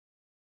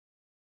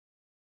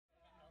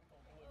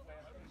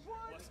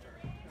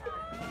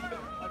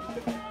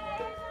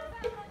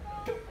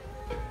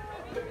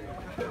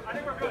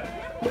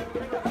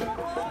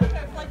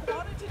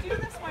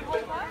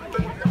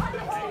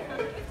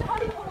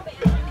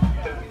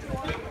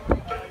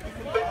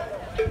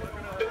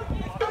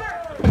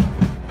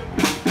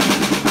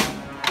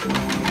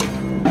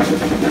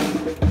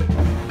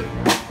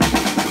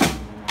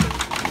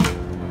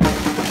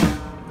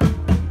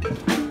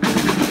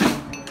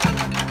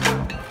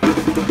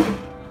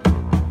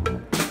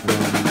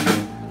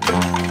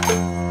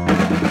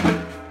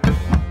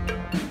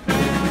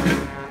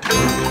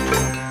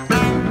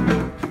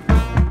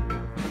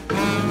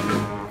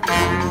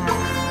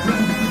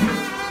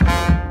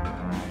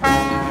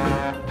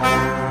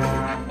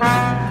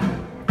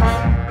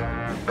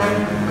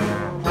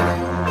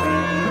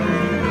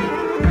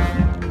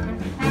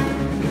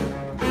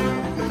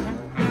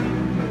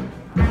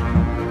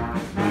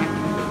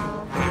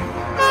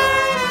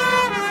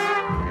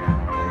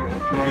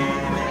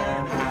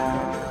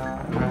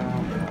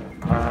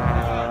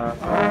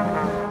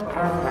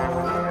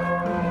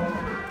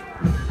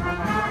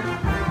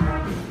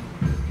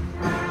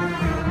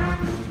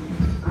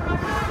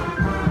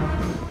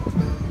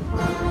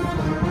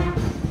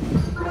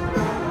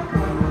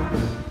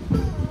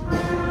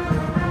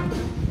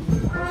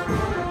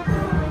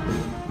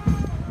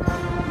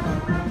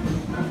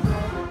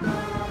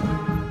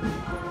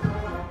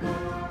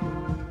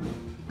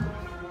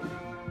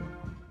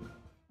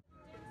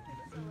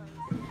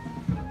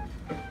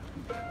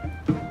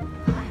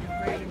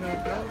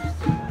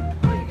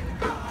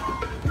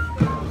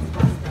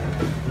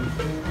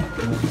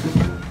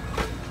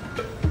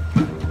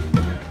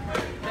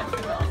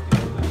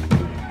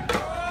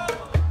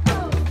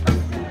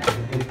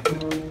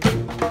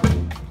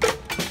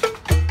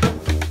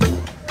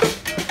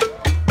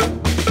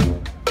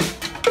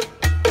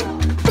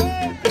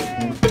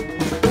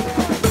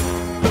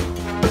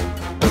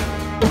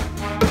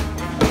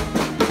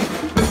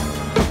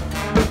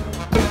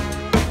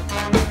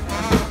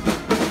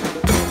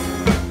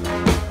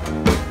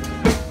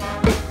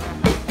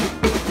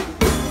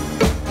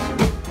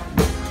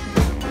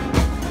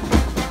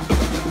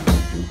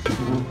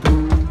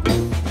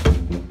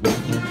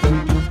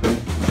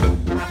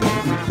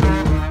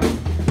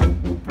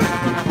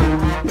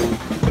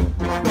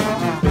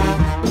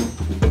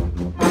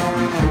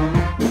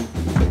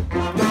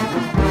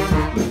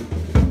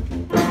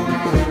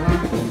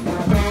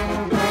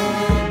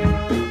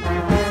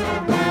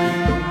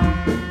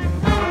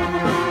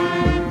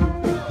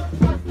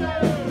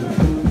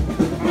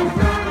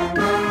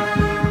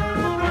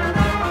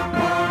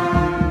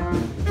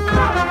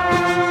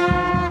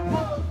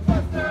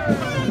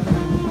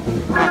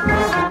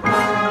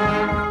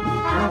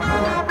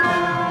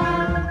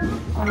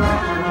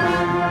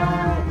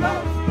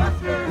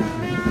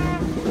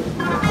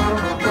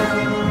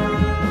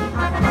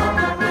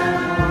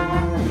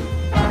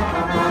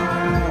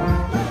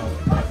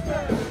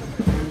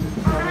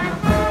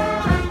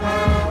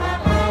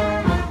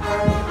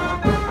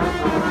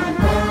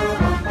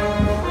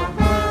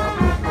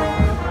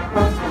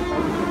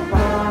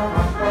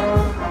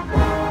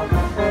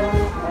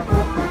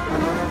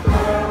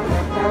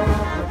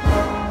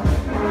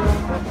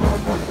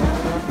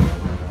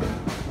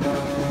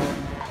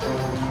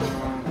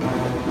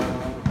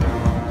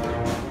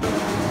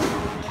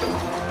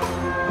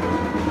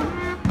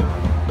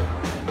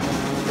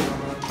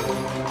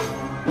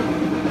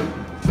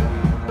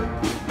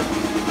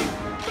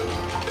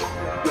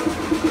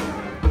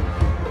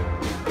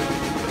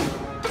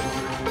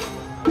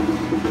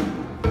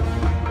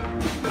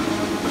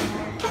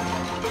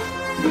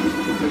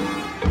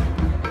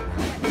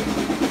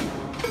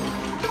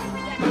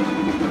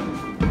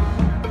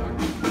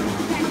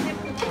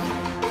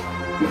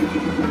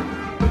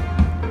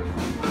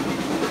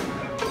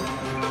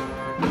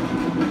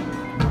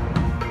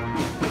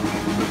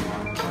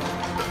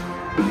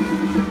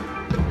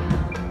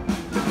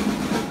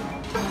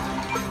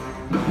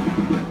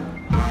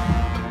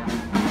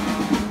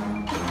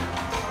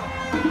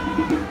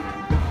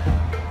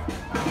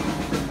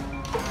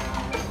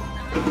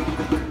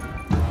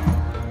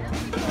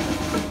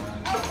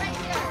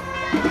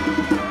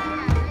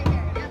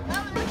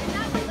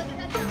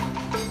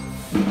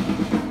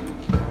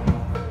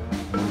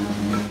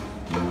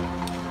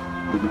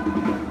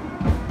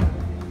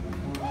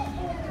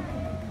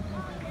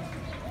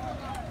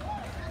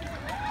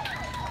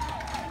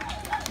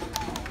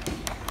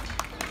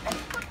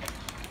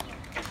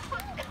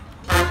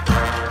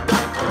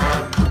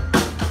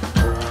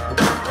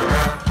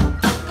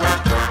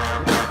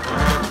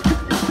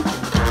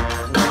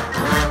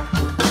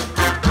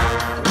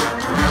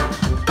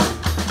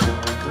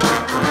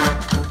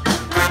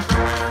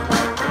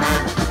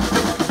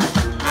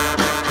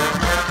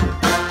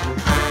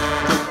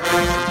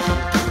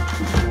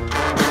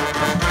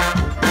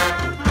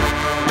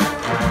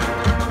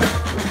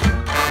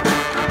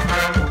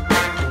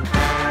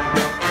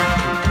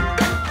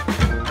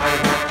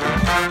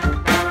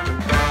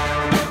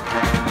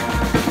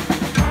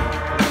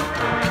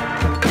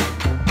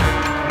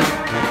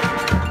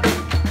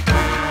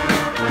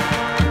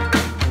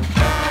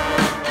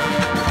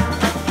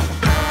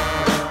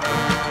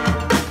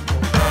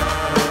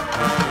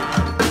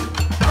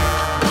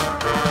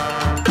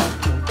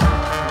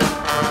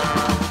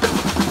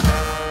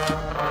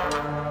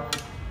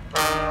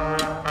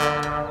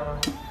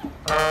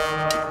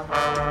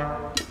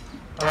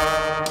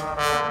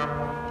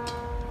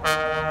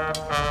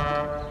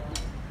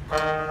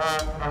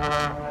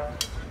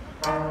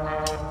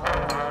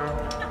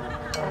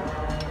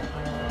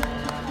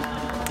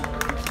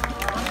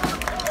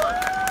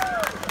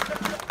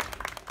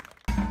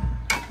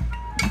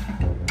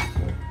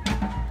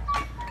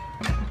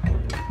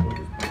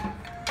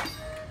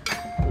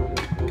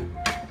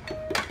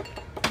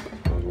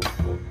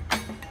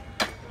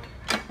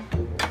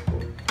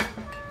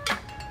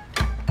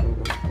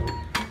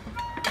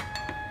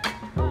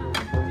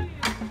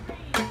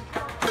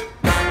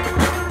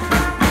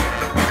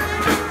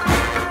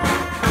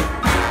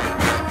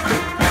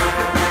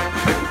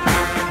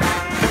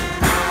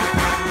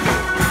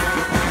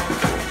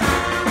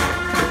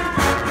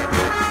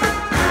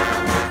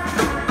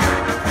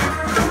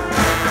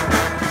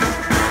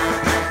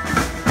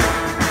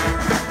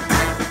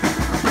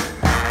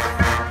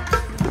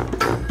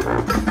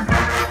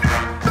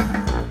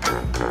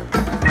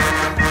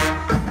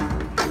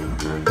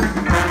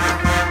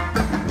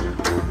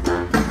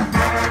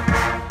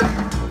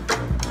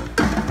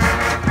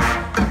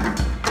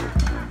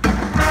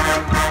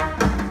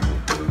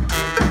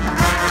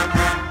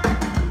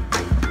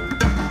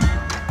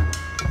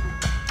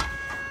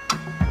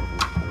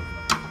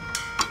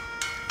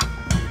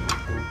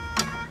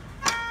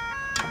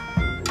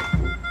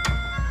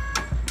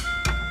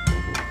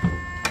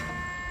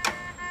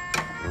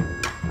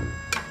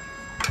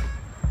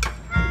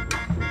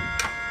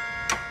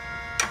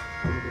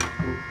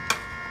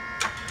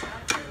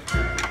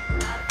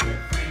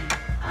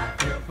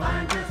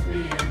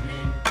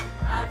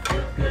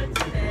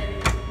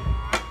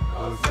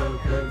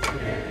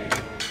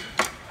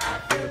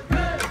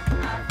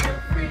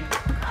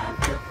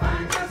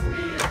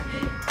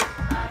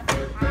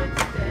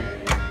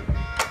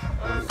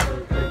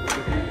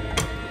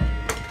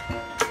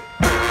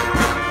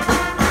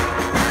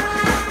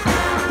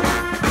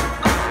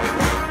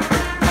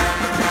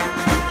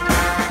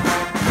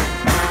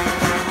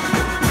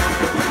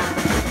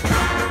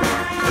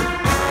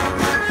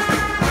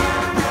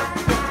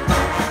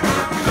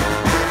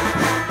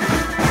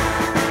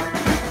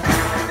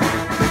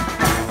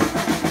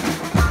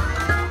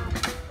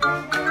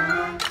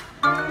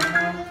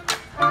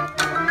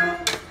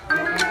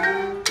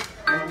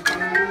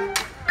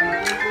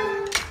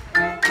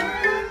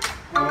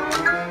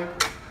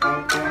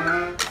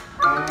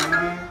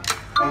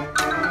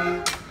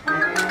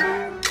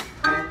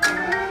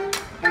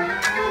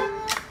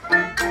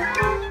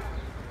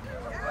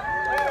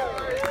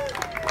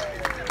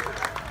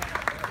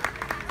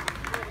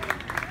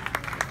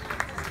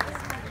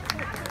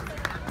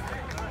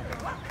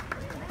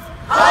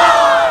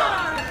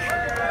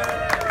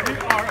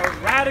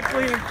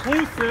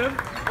with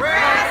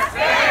brass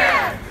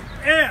band.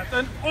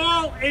 And in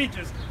all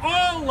ages,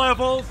 all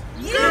levels,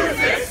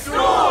 Music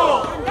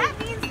school. And that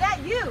means that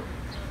you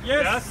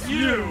yes,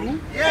 you,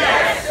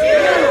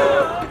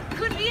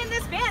 could be in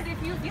this band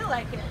if you feel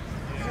like it.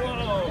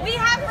 whoa. We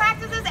have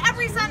practices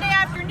every Sunday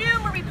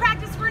afternoon where we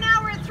practice for an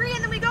hour at 3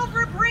 and then we go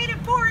for a parade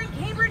at 4 in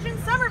Cambridge and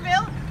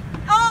Somerville.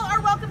 All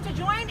are welcome to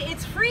join.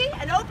 It's free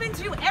and open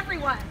to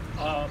everyone.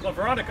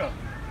 Veronica,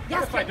 Yes,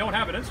 what if I Caleb. don't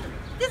have an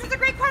instrument? This is a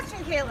great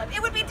question, Caleb.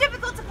 It would be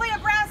difficult to play a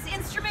brass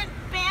instrument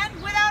band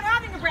without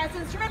having a brass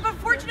instrument, but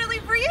fortunately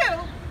for you,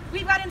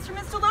 we've got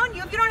instruments to loan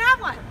you if you don't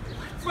have one.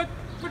 But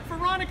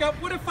Veronica,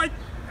 what if I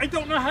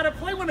don't know how to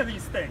play one of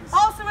these things?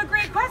 Also a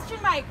great question,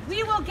 Mike.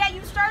 We will get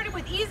you started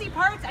with easy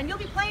parts and you'll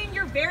be playing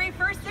your very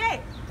first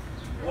day.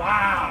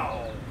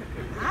 Wow.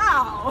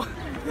 Wow.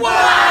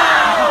 Wow.